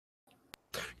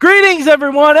Greetings,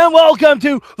 everyone, and welcome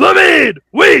to the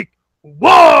Midweek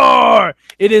War!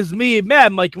 It is me,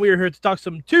 Mad Mike, and we are here to talk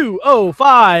some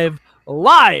 205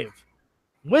 Live.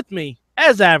 With me,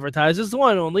 as advertised, is the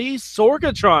one and only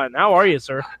Sorgatron. How are you,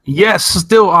 sir? Yes,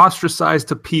 still ostracized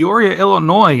to Peoria,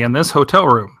 Illinois in this hotel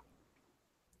room.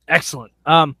 Excellent.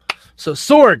 So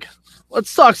Sorg,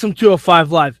 let's talk some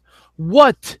 205 Live.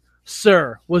 What,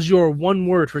 sir, was your one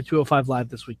word for 205 Live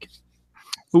this week?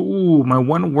 Ooh, my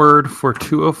one word for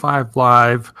 205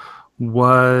 Live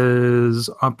was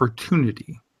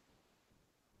opportunity.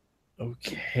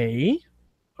 Okay.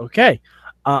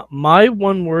 My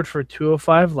one word for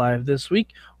 205 Live this week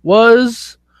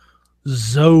was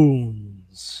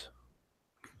zones.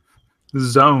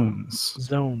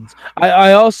 Zones.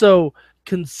 I also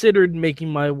considered making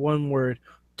my one word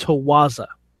Tawaza.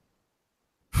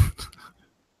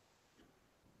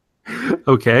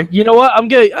 Okay. You know what?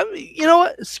 You know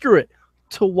what? Screw it.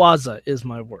 Tawaza is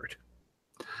my word.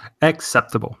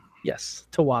 Acceptable. Yes,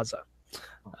 Tawaza.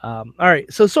 All right.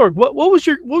 So Sorg, what was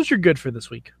your good for this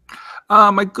week?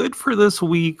 My good for this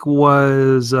week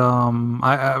was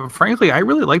frankly I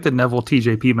really liked the Neville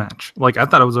TJP match. Like I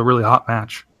thought it was a really hot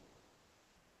match.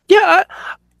 Yeah.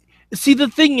 See, the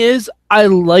thing is, I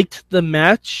liked the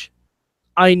match.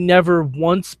 I never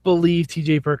once believed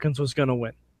TJ Perkins was going to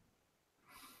win.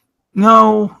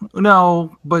 No,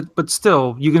 but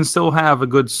still, you can still have a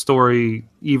good story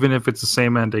even if it's the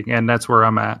same ending, and that's where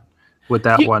I'm at with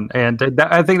that one. And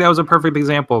I think that was a perfect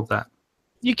example of that.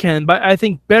 You can, but I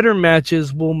think better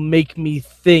matches will make me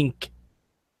think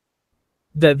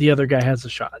that the other guy has a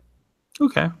shot.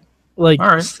 Okay. Like, all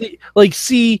right.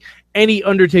 See any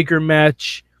Undertaker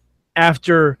match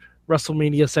after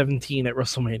WrestleMania 17 at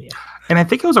WrestleMania. And I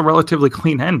think it was a relatively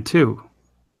clean end, too.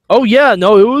 Oh, yeah.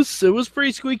 No, it was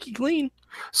pretty squeaky clean.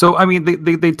 So, I mean,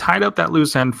 they tied up that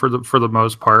loose end for the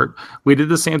most part. We did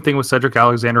the same thing with Cedric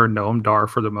Alexander and Noam Dar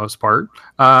for the most part.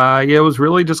 It was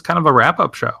really just kind of a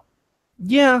wrap-up show.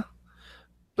 Yeah.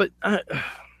 But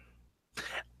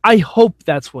I hope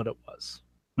that's what it was.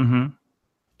 Mm-hmm.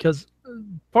 Because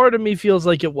part of me feels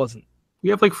like it wasn't. We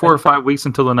have like 4 or 5 weeks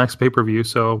until the next pay-per-view,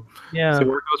 so yeah. See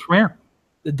where it goes from here.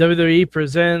 The WWE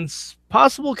presents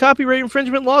possible copyright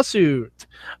infringement lawsuit.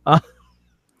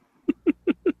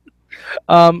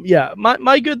 Yeah,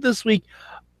 my good this week,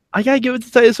 I gotta give it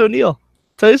to Titus O'Neil.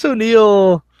 Titus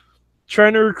O'Neil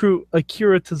trying to recruit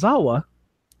Akira Tozawa,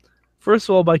 first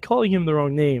of all, by calling him the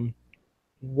wrong name,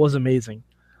 was amazing.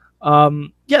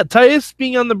 Yeah, Titus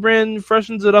being on the brand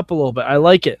freshens it up a little bit. I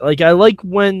like it. Like, I like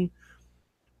when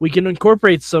we can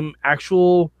incorporate some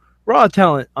actual Raw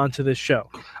talent onto this show.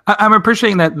 I'm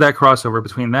appreciating that crossover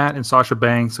between that and Sasha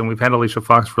Banks, and we've had Alicia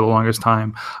Fox for the longest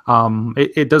time.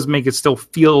 It does make it still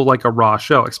feel like a Raw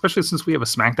show, especially since we have a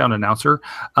SmackDown announcer.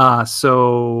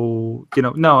 So,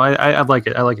 I like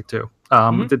it. I like it too.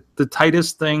 The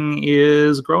Titus thing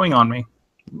is growing on me.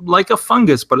 Like a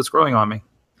fungus, but it's growing on me.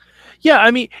 Yeah,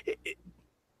 I mean,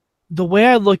 the way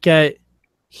I look at it,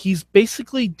 he's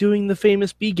basically doing the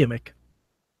famous B gimmick.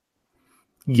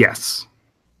 Yes.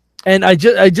 And I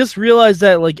just realized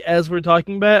that, like, as we're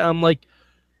talking about it, I'm like,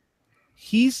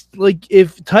 he's like,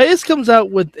 if Titus comes out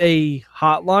with a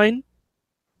hotline,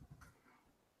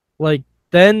 like,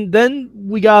 then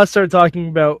we gotta start talking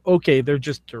about, okay, they're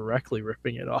just directly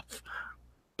ripping it off.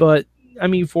 But I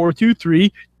mean,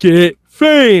 423 get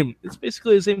fame. It's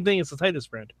basically the same thing as the Titus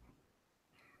brand,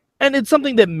 and it's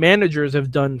something that managers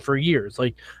have done for years,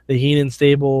 like the Heenan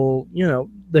stable,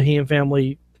 the Heenan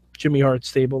family. Jimmy Hart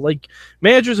stable. Like,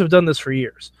 managers have done this for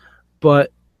years,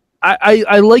 but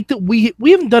I like that we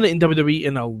haven't done it in WWE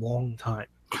in a long time.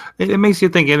 It makes you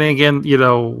think, and again,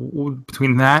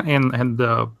 between that and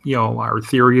the our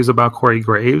theories about Corey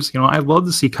Graves, I'd love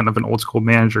to see kind of an old school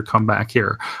manager come back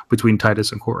here between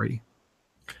Titus and Corey.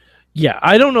 Yeah,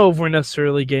 I don't know if we're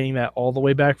necessarily getting that all the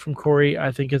way back from Corey.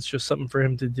 I think it's just something for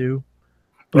him to do.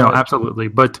 No, absolutely,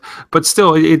 but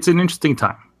still, it's an interesting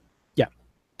time.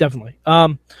 Definitely.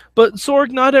 But Sorg,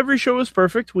 not every show is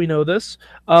perfect. We know this.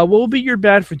 What will be your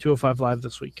bad for 205 Live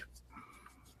this week?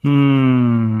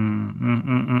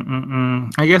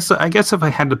 I guess if I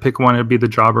had to pick one, it'd be the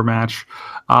Jobber match.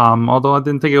 Although I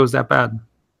didn't think it was that bad.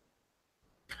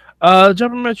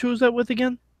 Jobber match, who was that with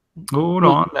again? Hold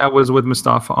on. That was with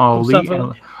Mustafa Ali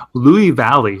and Louis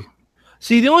Valley.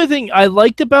 See, the only thing I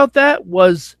liked about that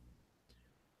was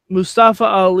Mustafa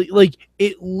Ali, like,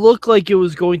 it looked like it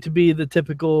was going to be the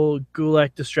typical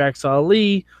Gulak distracts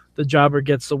Ali, the Jobber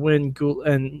gets the win,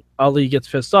 and Ali gets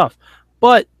pissed off.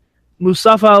 But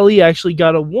Mustafa Ali actually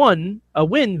got a win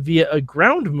via a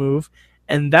ground move,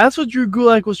 and that's what Drew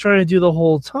Gulak was trying to do the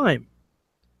whole time.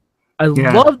 I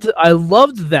loved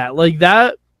that. Like,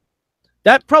 that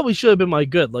That probably should have been my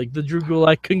good. Like the Drew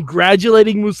Gulak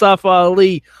congratulating Mustafa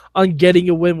Ali on getting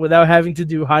a win without having to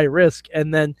do high risk.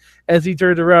 And then as he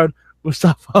turned around,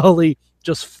 Mustafa Ali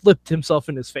just flipped himself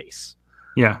in his face.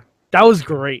 Yeah. That was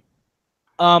great.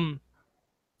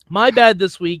 My bad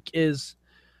this week is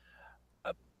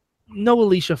no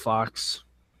Alicia Fox.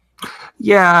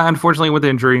 Yeah, unfortunately with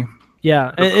injury.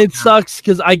 Yeah, and it sucks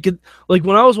because I could, like,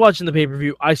 when I was watching the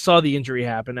pay-per-view, I saw the injury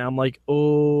happen, and I'm like,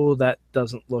 oh, that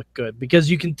doesn't look good. Because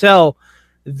you can tell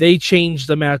they changed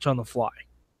the match on the fly.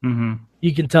 Mm-hmm.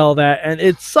 You can tell that, and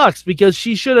it sucks because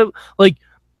she should have, like,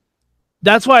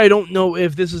 that's why I don't know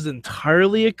if this is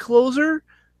entirely a closer,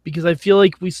 because I feel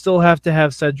like we still have to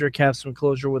have Cedric have some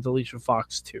closure with Alicia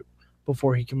Fox, too,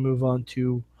 before he can move on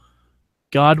to,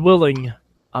 God willing,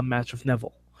 a match with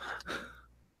Neville.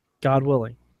 God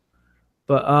willing.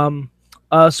 But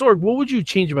Sorg, what would you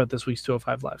change about this week's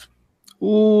 205 Live?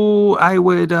 Ooh, I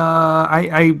would.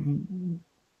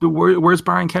 Where's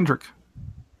Brian Kendrick?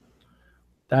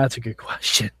 That's a good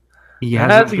question. He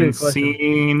hasn't been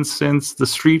seen since the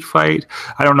street fight.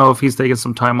 I don't know if he's taking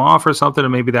some time off or something,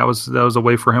 and maybe that was a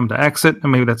way for him to exit,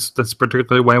 and maybe that's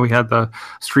particularly why we had the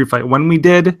street fight when we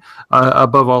did,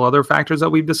 above all other factors that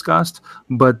we've discussed.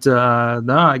 But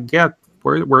no, I get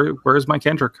where's my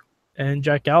Kendrick? And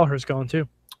Jack Gallagher's gone too.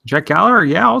 Jack Gallagher,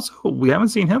 yeah. Also, we haven't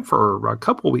seen him for a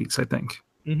couple weeks, I think.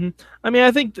 Mm-hmm. I mean,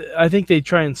 I think they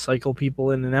try and cycle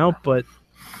people in and out, but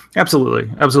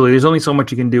absolutely. There's only so much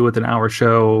you can do with an hour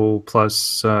show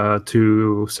plus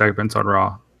 2 segments on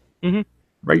Raw. Mm-hmm.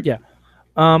 Right? Yeah.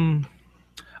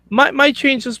 My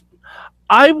changes,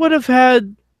 I would have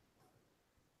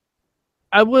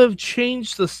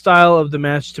changed the style of the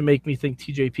match to make me think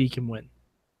TJP can win.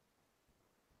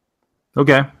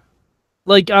 Okay.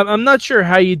 Like, I'm not sure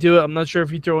how you do it. I'm not sure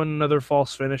if you throw in another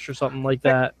false finish or something like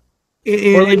that.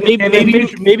 Or like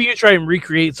maybe you try and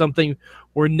recreate something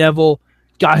where Neville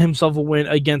got himself a win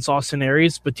against Austin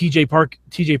Aries, but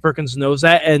TJ Perkins knows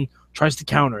that and tries to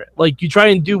counter it. Like, you try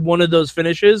and do one of those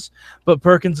finishes, but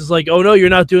Perkins is like, oh no, you're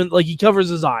not doing, like, he covers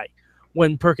his eye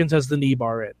when Perkins has the knee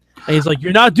bar in. And he's like,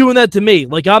 you're not doing that to me.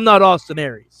 Like, I'm not Austin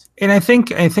Aries. And I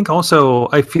think also,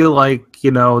 I feel like,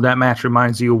 that match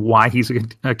reminds you why he's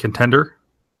a contender.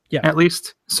 Yeah. At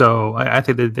least. So I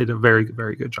think they did a very,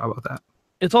 very good job of that.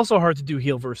 It's also hard to do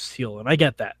heel versus heel, and I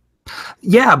get that.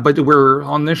 Yeah, but we're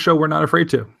on this show, we're not afraid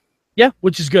to. Yeah,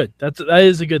 which is good. That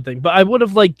is a good thing. But I would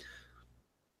have liked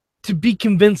to be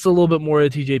convinced a little bit more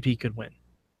that TJP could win.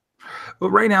 But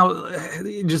right now,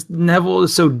 just Neville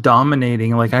is so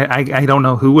dominating. Like, I don't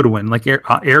know who would win. Like,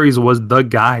 Aries was the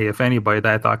guy, if anybody,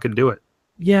 that I thought could do it.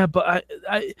 Yeah, but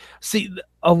I see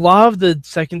a lot of the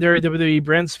secondary WWE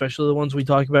brands, especially the ones we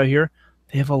talk about here,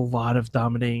 they have a lot of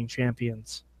dominating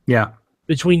champions. Yeah.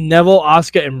 Between Neville,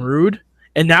 Asuka, and Rude,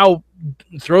 and now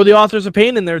throw the Authors of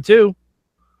Pain in there too.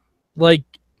 Like,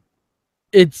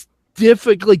 it's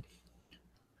difficult. Like,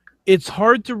 it's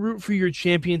hard to root for your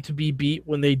champion to be beat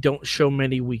when they don't show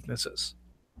many weaknesses.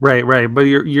 Right. But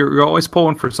you're always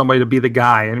pulling for somebody to be the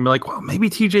guy, and you're like, well, maybe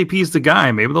TJP is the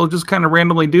guy. Maybe they'll just kind of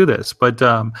randomly do this. But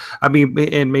I mean,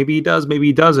 and maybe he does, maybe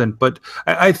he doesn't. But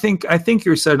I think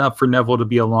you're setting up for Neville to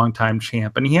be a long-time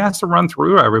champ, and he has to run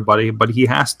through everybody. But he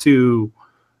has to,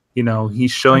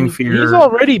 he's showing fear. He's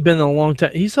already been a long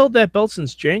time. He's held that belt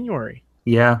since January.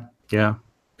 Yeah.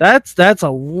 That's a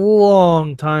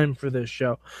long time for this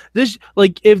show.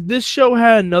 If this show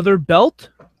had another belt,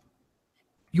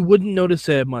 you wouldn't notice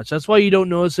it much. That's why you don't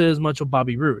notice it as much with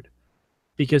Bobby Roode.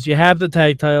 Because you have the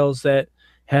tag titles that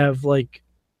have, like,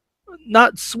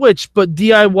 not switched, but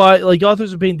DIY, like,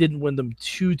 Authors of Pain didn't win them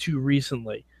too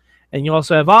recently. And you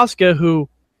also have Asuka, who,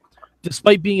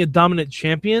 despite being a dominant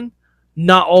champion,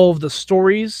 not all of the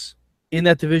stories in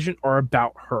that division are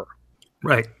about her.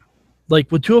 Right. Like,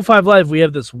 with 205 Live, we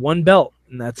have this one belt,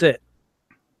 and that's it.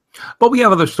 But we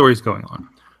have other stories going on.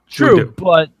 True,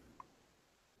 but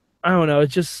I don't know.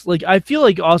 It's just, like, I feel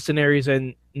like Austin Aries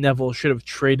and Neville should have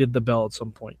traded the belt at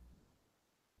some point.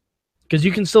 Because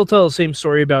you can still tell the same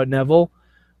story about Neville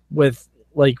with,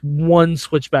 like, one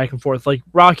switch back and forth, like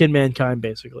Rock and Mankind,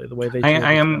 basically, the way they.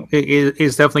 I am.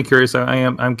 It's definitely curious.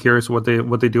 I'm curious what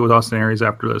they do with Austin Aries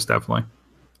after this. Definitely.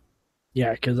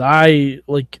 Yeah, because I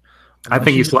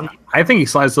think he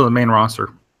slides to the main roster.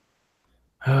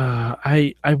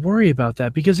 I worry about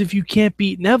that because if you can't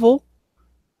beat Neville,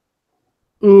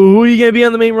 who are you gonna be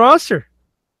on the main roster?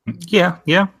 Yeah.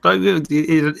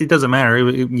 It doesn't matter.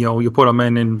 You put him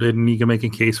in and you can make a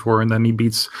case for it, and then he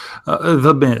beats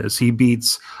The Miz. He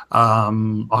beats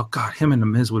him and The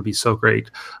Miz would be so great.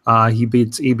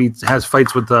 He has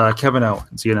fights with Kevin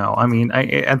Owens. I mean,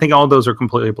 I think all those are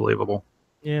completely believable.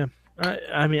 Yeah,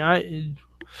 I mean,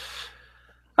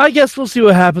 I guess we'll see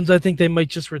what happens. I think they might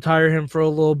just retire him for a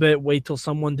little bit, wait till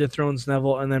someone dethrones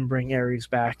Neville, and then bring Aries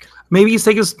back. Maybe he's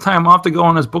taking some time off to go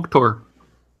on his book tour.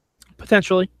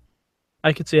 Potentially.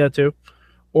 I could see that too.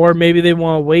 Or maybe they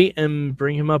want to wait and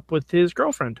bring him up with his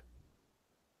girlfriend.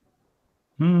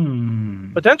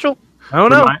 Potential. I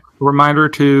don't know. Reminder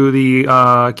to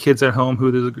the kids at home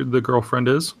who the girlfriend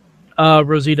is.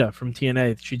 Rosita from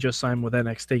TNA. She just signed with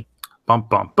NXT. Bum,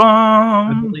 bum, bum.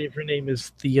 I believe her name is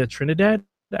Thea Trinidad.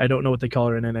 I don't know what they call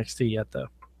her in NXT yet, though.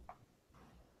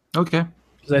 Okay.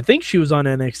 Because I think she was on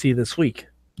NXT this week.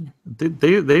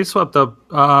 They swept up.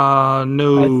 Wasn't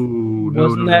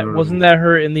that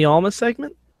her in the Alma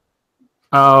segment?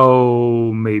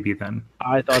 Oh, maybe then.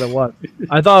 I thought it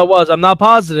was. I'm not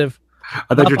positive.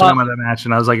 I thought you were talking about that match,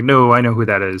 and I was like, no, I know who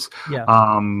that is. Yeah.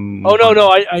 Oh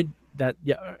no.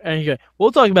 Anyway,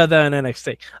 we'll talk about that in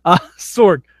NXT.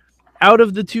 Sorg, out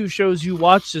of the two shows you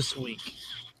watched this week,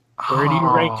 where do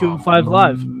you rank 2 and 5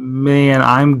 Live? Man,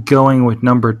 I'm going with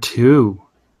number 2.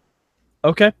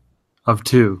 Okay. Of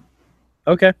 2.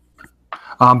 Okay.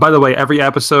 By the way, every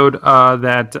episode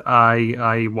that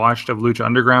I watched of Lucha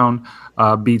Underground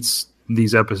beats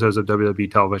these episodes of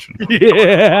WWE television.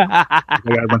 Yeah. I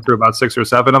went through about 6 or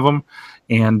 7 of them,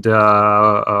 and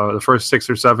the first 6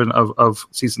 or 7 of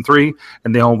season 3,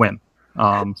 and they all win.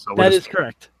 So that is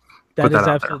correct. That is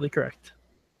absolutely correct.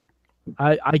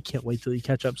 I can't wait till you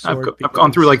catch up. Sorg, I've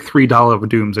gone through like 3 Dollar of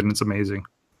Dooms, and it's amazing.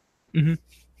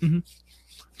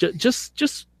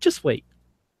 Just wait.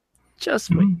 Just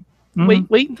wait.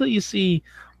 Wait until you see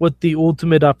what the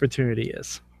ultimate opportunity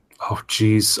is. Oh,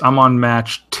 geez. I'm on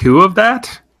match 2 of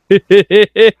that?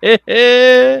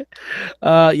 Yeah,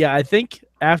 I think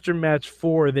after match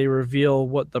 4, they reveal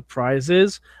what the prize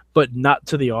is, but not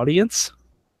to the audience.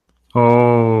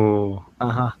 Oh.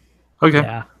 Uh-huh. Okay.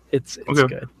 Yeah, it's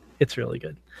good. It's really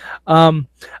good. My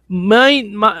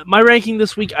ranking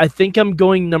this week, I think I'm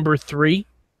going number 3.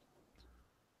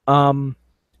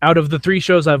 Out of the 3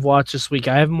 shows I've watched this week,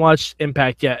 I haven't watched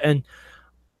Impact yet. And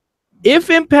if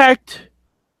Impact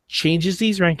changes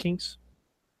these rankings,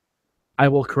 I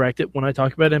will correct it when I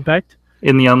talk about Impact.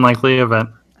 In the unlikely event.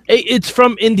 It's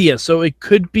from India, so it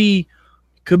could be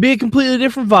a completely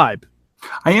different vibe.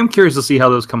 I am curious to see how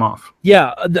those come off.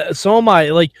 Yeah, so am I.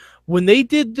 Like, when they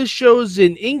did the shows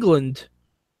in England,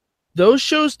 those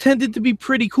shows tended to be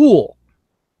pretty cool.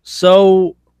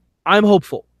 So I'm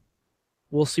hopeful.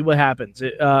 We'll see what happens.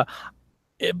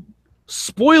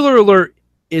 Spoiler alert,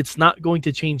 it's not going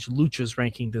to change Lucha's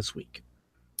ranking this week.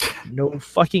 No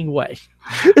fucking way.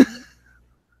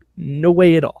 No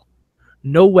way at all.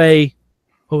 No way,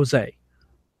 Jose.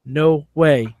 No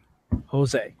way,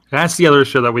 Jose. That's the other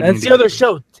show that we need. That's the other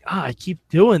show. I keep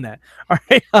doing that. All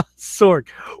right, Sorg,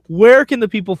 where can the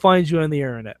people find you on the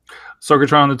internet?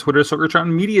 Sorgatron on the Twitter,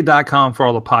 sorgatronmedia.com for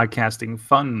all the podcasting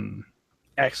fun.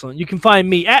 Excellent. You can find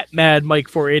me at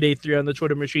MadMike4883 on the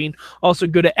Twitter machine. Also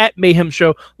go to @Mayhem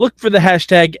Show. Look for the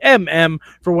hashtag MM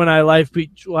for when I live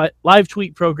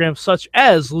tweet programs such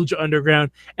as Lucha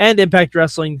Underground and Impact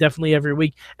Wrestling definitely every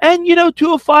week. And,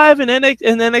 205 and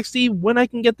NXT when I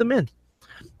can get them in.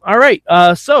 All right.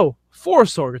 So for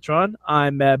Sorgatron,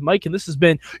 I'm Mad Mike, and this has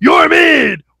been your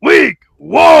Midweek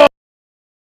War.